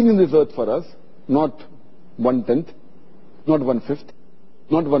everything in this earth for us, not 1/10, not 1/5,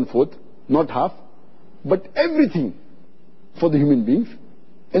 not 1/4, not half, but everything for the human beings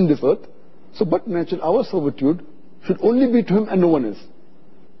in this earth. So but naturally our servitude should only be to Him and no one else.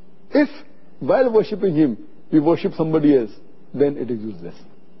 If while worshipping Him we worship somebody else, then it is useless.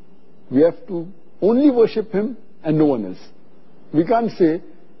 We have to only worship Him and no one else. We can't say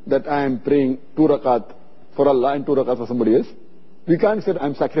that I am praying 2 rakat for Allah and 2 rakat for somebody else. We can't say I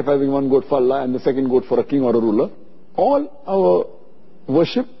am sacrificing 1 goat for Allah and the 2nd goat for a king or a ruler. All our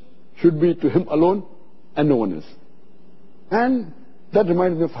worship should be to Him alone and no one else. And that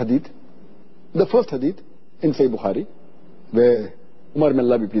reminds me of hadith. The first hadith in Sahih Bukhari, where Umar, may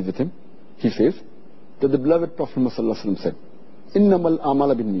Allah be pleased with him, he says that the beloved Prophet Muhammad said, Innamal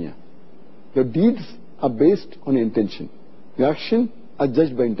amala bin niyyah. Your deeds are based on intention. Your actions are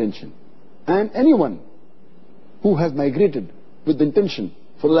judged by intention. And anyone who has migrated with intention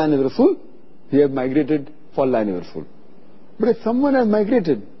for Allah and His Rasul, he has migrated for Allah and His Rasul. But if someone has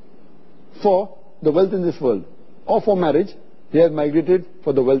migrated for the wealth in this world or for marriage, he has migrated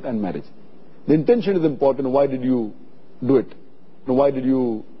for the wealth and marriage. The intention is important. Why did you do it? Why did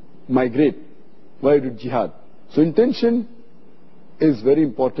you migrate? Why did jihad? So intention is very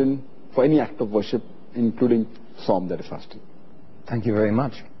important for any act of worship, including Psalm, that is fasting. Thank you very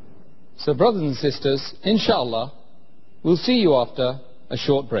much. So brothers and sisters, inshallah, we'll see you after a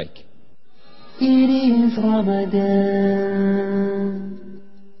short break. It is Ramadan.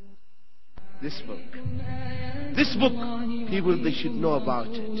 This book, people, they should know about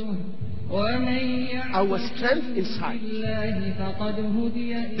it. Our strength inside.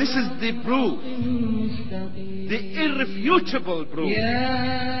 This is the proof, the irrefutable proof,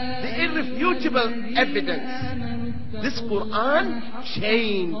 the irrefutable evidence. This Quran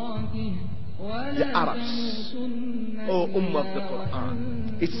changed the Arabs. Oh, Ummah of the Quran.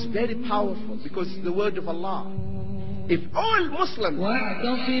 It's very powerful because it's the word of Allah. If all Muslims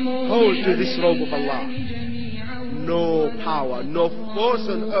hold to this robe of Allah, no power, no force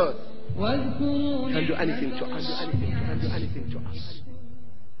on earth can do anything to us. Can do anything to us.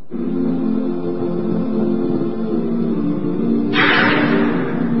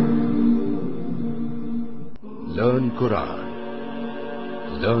 Learn Quran.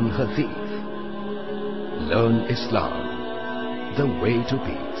 Learn Hadith. Learn Islam. The way to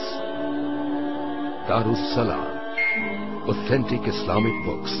peace. Darus Salam. Authentic Islamic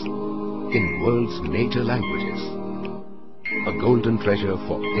books in world's major languages. A golden treasure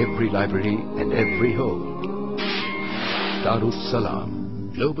for every library and every home. Darus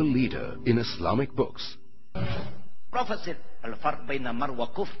Salam, global leader in Islamic books. Prophet said, Al-farq bayna mar wa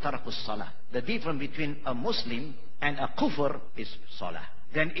kufr tarakus salah. The difference between a Muslim and a kufr is salah.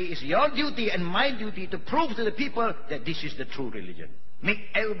 Then it is your duty and my duty to prove to the people that this is the true religion. Make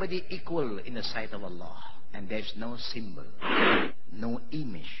everybody equal in the sight of Allah. And there's no symbol, no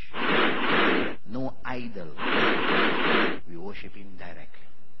image, no idol. We worship Him directly.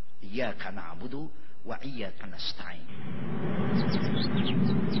 Iyyaka na'budu wa iyyaka nasta'in.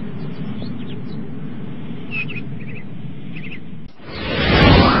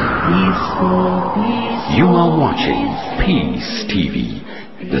 You are watching Peace TV,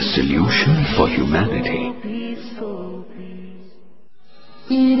 the solution for humanity.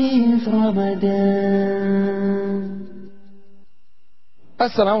 It is Ramadan.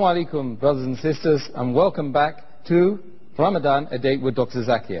 Assalamu alaikum, brothers and sisters, and welcome back to Ramadan, a date with Dr.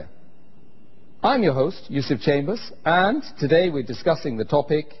 Zakir. I'm your host, Yusuf Chambers, and today we're discussing the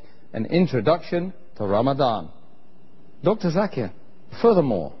topic, an introduction to Ramadan. Dr. Zakir,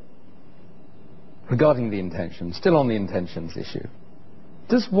 furthermore, regarding the intention, still on the intentions issue,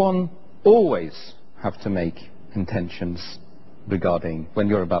 does one always have to make intentions regarding when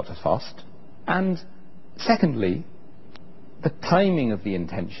you're about to fast? And secondly, the timing of the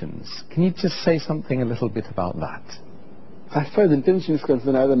intentions. Can you just say something a little bit about that? As far as intention is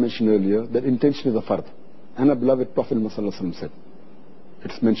concerned, as I mentioned earlier, that intention is a fard. And our beloved Prophet Muhammad said,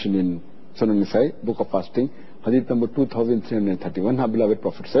 it's mentioned in Sunan Nisai, Book of Fasting, Hadith number 2331, our beloved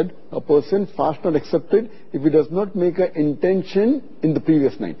Prophet said, a person fast not accepted if he does not make an intention in the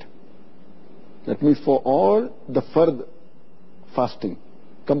previous night. That means for all the fard fasting,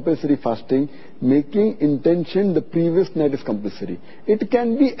 compulsory fasting, making intention the previous night is compulsory. It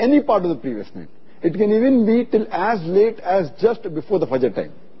can be any part of the previous night. It can even be till as late as just before the Fajr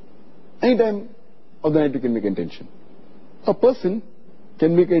time. Any time of the night you can make intention. A person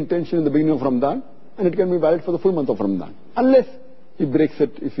can make an intention in the beginning of Ramadan, and it can be valid for the full month of Ramadan. Unless he breaks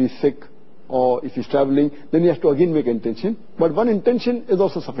it, if he's sick or if he's traveling, then he has to again make intention. But one intention is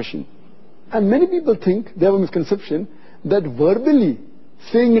also sufficient. And many people think, they have a misconception, that verbally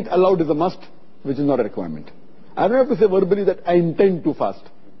saying it aloud is a must, which is not a requirement. I don't have to say verbally that I intend to fast,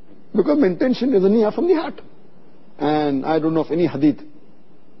 because my intention is a niyyah from the heart. And I don't know of any hadith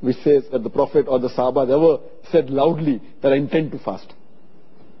which says that the Prophet or the Sahaba ever said loudly that I intend to fast.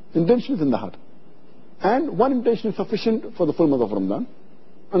 Intention is in the heart. And one intention is sufficient for the full month of Ramadan,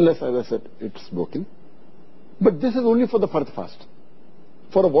 unless, as I said, it's broken. But this is only for the fard fast.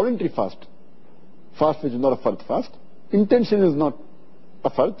 For a voluntary fast which is not a fard fast, intention is not a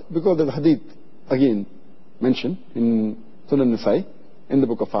fard, because there's a hadith again mentioned in Sunan Nisai, in the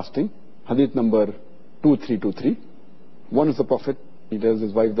book of fasting, hadith number 2323. One is the Prophet, he tells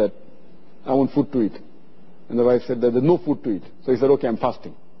his wife that, I want food to eat. And the wife said that there's no food to eat. So he said, okay, I'm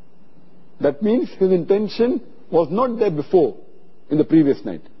fasting. That means his intention was not there before, in the previous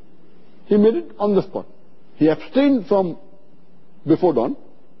night. He made it on the spot. He abstained from before dawn,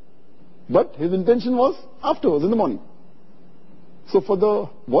 but his intention was afterwards, in the morning. So for the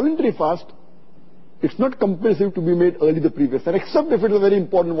voluntary fast, it's not compulsory to be made early the previous night, except if it is a very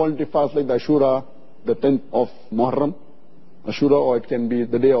important voluntary fast like the Ashura, the 10th of Muharram, Ashura, or it can be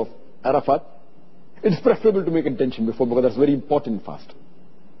the day of Arafat. It's preferable to make intention before, because that's a very important fast.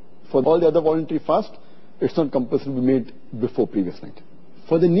 For all the other voluntary fast, it's not compulsory to be made before previous night.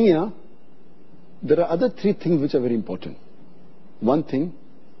 For the niyyah, there are other three things which are very important. One thing,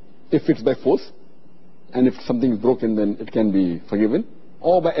 if it's by force, and if something is broken, then it can be forgiven,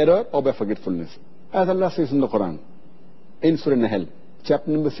 or by error, or by forgetfulness. As Allah says in the Quran, in Surah Nahl, chapter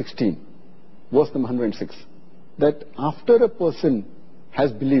number 16, verse number 106, that after a person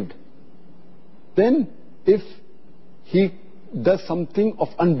has believed, then if he does something of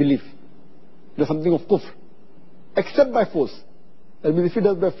unbelief, does something of kufr, except by force, that means if he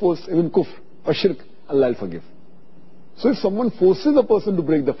does by force, even kufr or shirk, Allah will forgive. So if someone forces a person to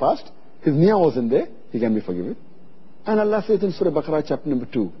break the fast, his niyyah wasn't there, he can be forgiven. And Allah says in Surah Baqarah chapter number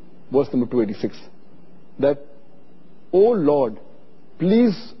 2, verse number 286, that, O Lord,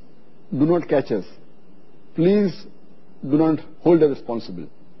 please do not catch us. Please do not hold us responsible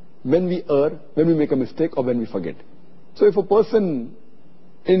when we err, when we make a mistake, or when we forget. So if a person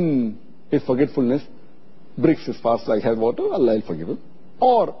in his forgetfulness breaks his fast like hell water, Allah will forgive him.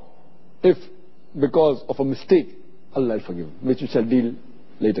 Or if because of a mistake, Allah will forgive him, which we shall deal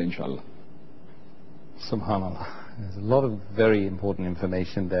later inshallah. Subhanallah. There's a lot of very important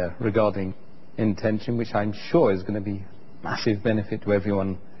information there regarding intention, which I'm sure is going to be massive benefit to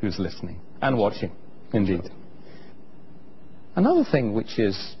everyone who's listening and watching, indeed. Another thing which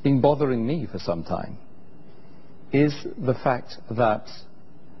has been bothering me for some time is the fact that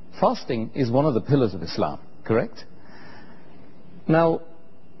fasting is one of the pillars of Islam, correct? Now,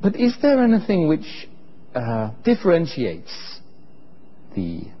 but is there anything which differentiates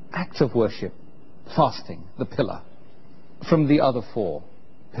the act of worship, fasting, the pillar, from the other four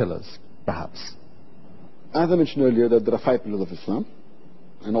pillars, perhaps? As I mentioned earlier, that there are 5 pillars of Islam,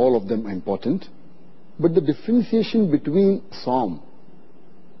 and all of them are important. But the differentiation between Saum,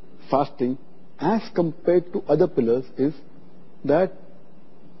 fasting, as compared to other pillars is that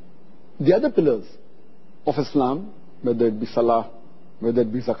the other pillars of Islam, whether it be Salah, whether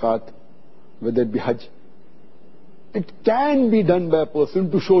it be zakat, whether it be hajj, it can be done by a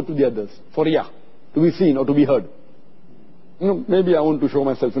person to show to the others, for riyah, to be seen or to be heard. Maybe I want to show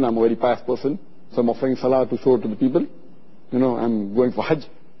myself, I'm a very pious person, so I'm offering salah to show to the people. I'm going for hajj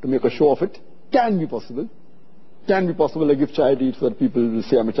to make a show of it. Can be possible. Can be possible. I give charity so that people will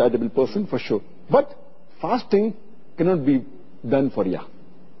say I'm a charitable person, for sure. But fasting cannot be done for riyah.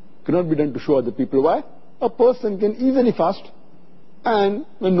 Cannot be done to show other people. Why? A person can easily fast, and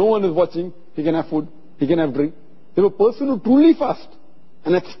when no one is watching, he can have food, he can have drink. If a person who truly fasts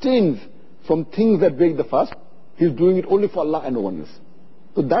and abstains from things that break the fast, he is doing it only for Allah and no one else.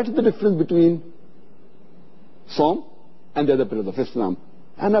 So that is the difference between Saum and the other pillars of Islam.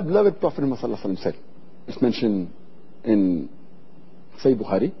 And our beloved Prophet Muhammad said, it's mentioned in Sahih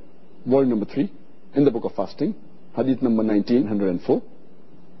Bukhari, volume number 3, in the book of fasting, hadith number 1904.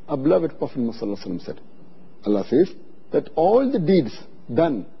 Our beloved Prophet Muhammad said, Allah says that all the deeds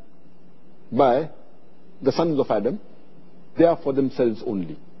done by the sons of Adam, they are for themselves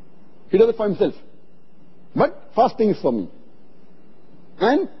only. He does it for himself. But fasting is for me.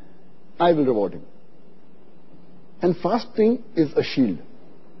 And I will reward him. And fasting is a shield.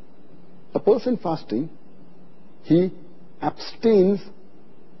 A person fasting, he abstains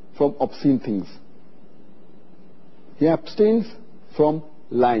from obscene things. He abstains from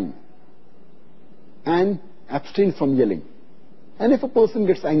lying. And abstains from yelling. And if a person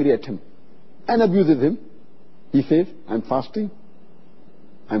gets angry at him and abuses him, he says, I'm fasting.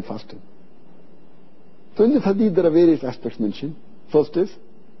 I'm fasting. So in this hadith there are various aspects mentioned. First is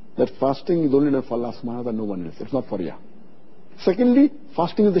that fasting is only done for Allah subhanahu wa ta'ala, no one else. It's not for riyah. Secondly,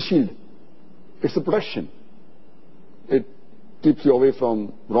 fasting is a shield. It's a protection. It keeps you away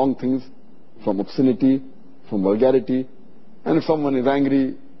from wrong things, from obscenity, from vulgarity. And if someone is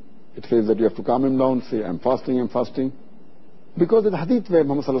angry, it says that you have to calm him down, say, I'm fasting, I'm fasting. Because in the hadith where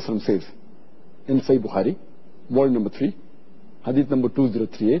Muhammad sallallahu alaihi wasallam says, in Sahih Bukhari, volume number 3, hadith number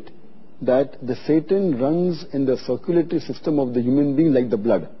 2038, that the Satan runs in the circulatory system of the human being like the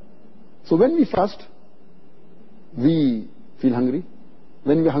blood. So when we fast, we feel hungry.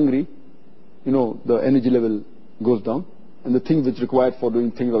 When we're hungry, the energy level goes down, and the things which are required for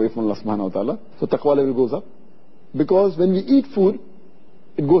doing things away from Allah subhanahu wa ta'ala, so taqwa level goes up. Because when we eat food,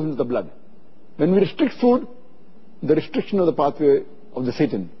 it goes into the blood. When we restrict food, the restriction of the pathway of the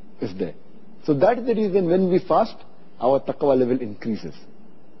Satan is there. So that is the reason when we fast, our taqwa level increases.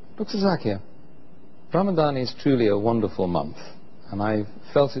 Dr. Zakir, Ramadan is truly a wonderful month, and I've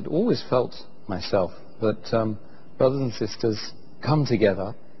always felt myself that brothers and sisters come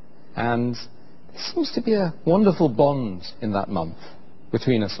together, and there seems to be a wonderful bond in that month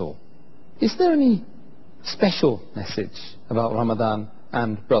between us all. Is there any special message about Ramadan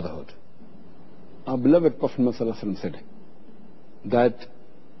and brotherhood? Our beloved Prophet Muhammad said that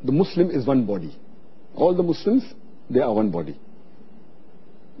the Muslim is one body. All the Muslims, they are one body.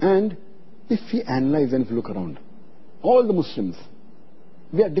 And if we analyze and if we look around, all the Muslims,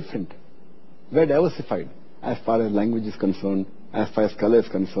 we are different. We are diversified as far as language is concerned, as far as color is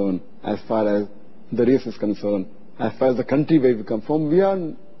concerned, as far as the race is concerned, as far as the country where we come from. We are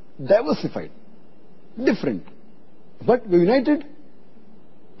diversified, different. But we are united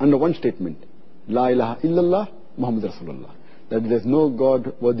under one statement, La ilaha illallah Muhammad Rasulullah. That there is no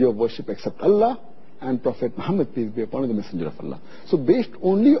God worthy of worship except Allah, and Prophet Muhammad, peace be upon him, the messenger of Allah. So based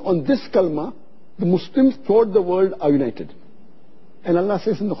only on this kalma, the Muslims throughout the world are united. And Allah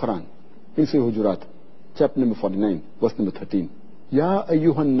says in the Quran, in Surah Hujurat, chapter number 49, verse number 13, Ya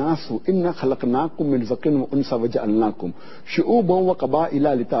ayyuhan nasu inna khalaqnakum min zakin wa unsa wa ja'alnakum shu'uban wa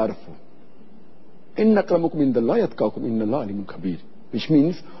qaba'ila lita'arafu. Inna akramakum indallahi atqakum innallaha alimun khabir. Which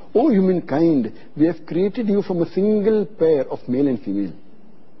means, O humankind, we have created you from a single pair of male and female,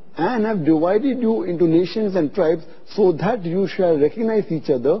 and have divided you into nations and tribes so that you shall recognize each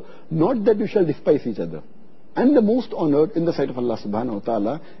other, not that you shall despise each other. And the most honored in the sight of Allah subhanahu wa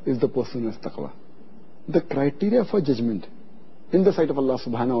ta'ala is the person who has taqwa. The criteria for judgment in the sight of Allah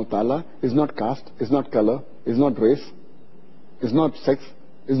subhanahu wa ta'ala is not caste, is not color, is not race, is not sex,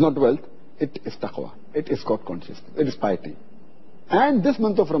 is not wealth. It is taqwa. It is God consciousness. It is piety. And this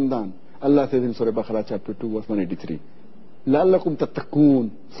month of Ramadan, Allah says in Surah Baqarah chapter 2 verse 183, لَعَلَّكُمْ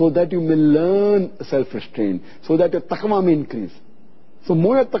تَتَّقُونَ, so that you may learn self-restraint, so that your taqwa may increase. So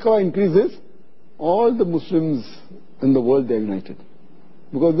more your taqwa increases, all the Muslims in the world, they are united.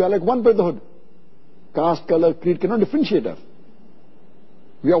 Because we are like one brotherhood. Caste, color, creed cannot differentiate us.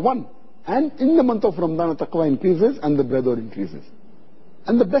 We are one. And in the month of Ramadan, taqwa increases and the brotherhood increases.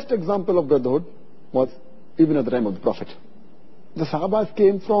 And the best example of brotherhood was even at the time of the Prophet. The Sahabas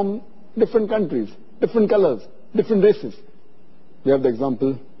came from different countries, different colors, different races. We have the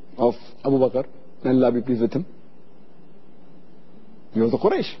example of Abu Bakr, may Allah be pleased with him. He was a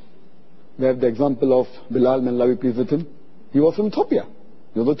Quraysh. We have the example of Bilal, may Allah be pleased with him. He was from Ethiopia.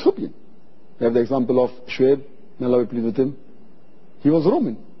 He was Ethiopian. We have the example of Shuaib, may Allah be pleased with him. He was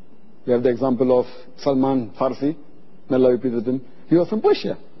Roman. We have the example of Salman Farsi, may Allah be pleased with him. He was from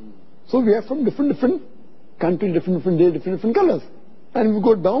Persia. So we have from different countries, different days, different colors. And we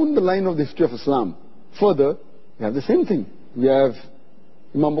go down the line of the history of Islam. Further, we have the same thing. We have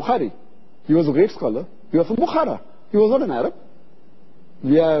Imam Bukhari. He was a great scholar. He was from Bukhara. He was not an Arab.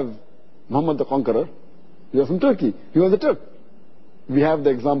 We have Muhammad the Conqueror. He was from Turkey. He was a Turk. We have the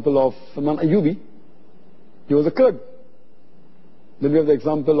example of Salman Ayyubi. He was a Kurd. Then we have the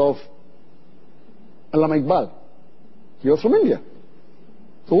example of Allama Iqbal. He was from India.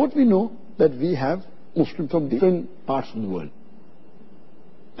 So what we know that we have Muslims from different parts of the world.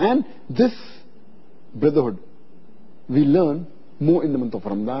 And this brotherhood we learn more in the month of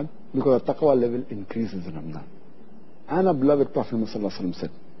Ramadan because our taqwa level increases in Ramadan. And our beloved Prophet Muhammad said,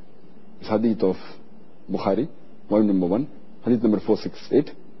 this hadith of Bukhari, volume number 1, hadith number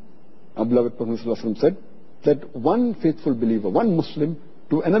 468, our beloved Prophet Muhammad said that one faithful believer, one Muslim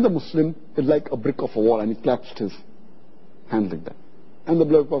to another Muslim is like a brick of a wall, and he clasped his hand like that. And the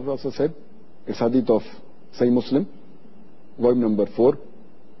beloved Prophet also said, it's hadith of Sahih Muslim, volume number 4,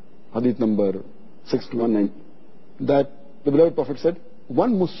 hadith number 6219, that the beloved Prophet said,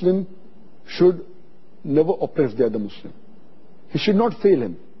 one Muslim should never oppress the other Muslim. He should not fail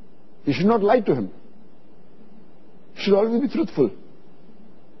him. He should not lie to him. He should always be truthful.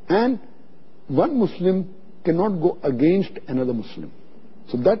 And one Muslim cannot go against another Muslim.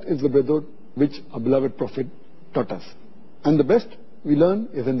 So that is the brotherhood which our beloved Prophet taught us. And the best we learn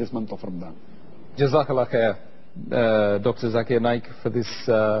is in this month of Ramadan. Jazakallah khair, Dr. Zakir Naik, for this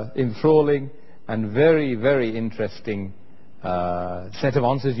enthralling and very, very interesting set of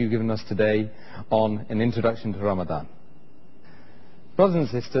answers you've given us today on an introduction to Ramadan.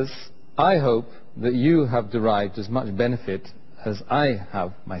 Brothers and sisters, I hope that you have derived as much benefit as I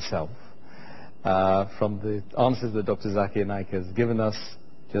have myself from the answers that Dr. Zakir Naik has given us.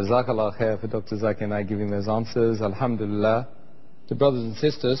 Jazakallah khair for Dr. Zakir Naik giving those answers. Alhamdulillah. To brothers and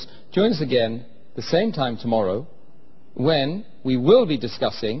sisters, join us again the same time tomorrow when we will be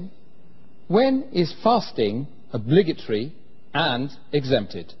discussing when is fasting obligatory and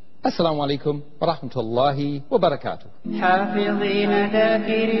exempted. Assalamu alaikum wa rahmatullahi wa barakatuh. حافظين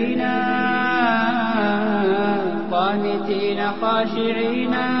ذاكرين قانتين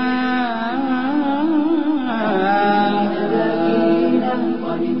خاشعين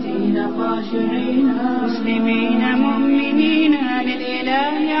مسلمين مؤمنين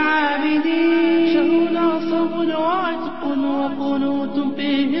للإله عابدين شهرنا صبر وعتق وقنوت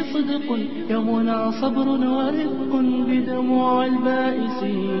فيه صدق يومنا صبر ورفق بدموع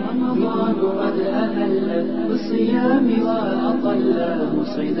البائسين رمضان قد أهل بالصيام وأطل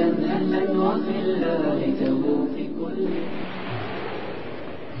مصعدا أهلا وخلا ليته في كل.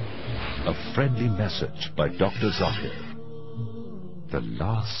 A friendly message by Dr. Zakir. The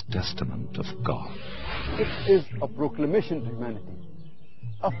last testament of God. It is a proclamation to humanity,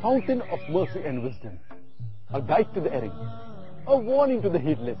 a fountain of mercy and wisdom, a guide to the erring, a warning to the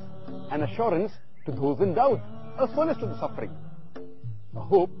heedless, an assurance to those in doubt, a solace to the suffering, a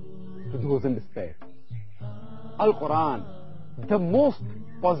hope to those in despair. Al-Quran, the most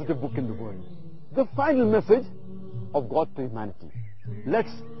positive book in the world, the final message of God to humanity.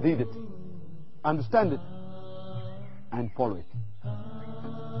 Let's read it, understand it, and follow it.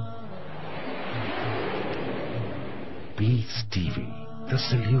 Peace TV, the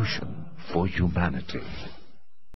solution for humanity.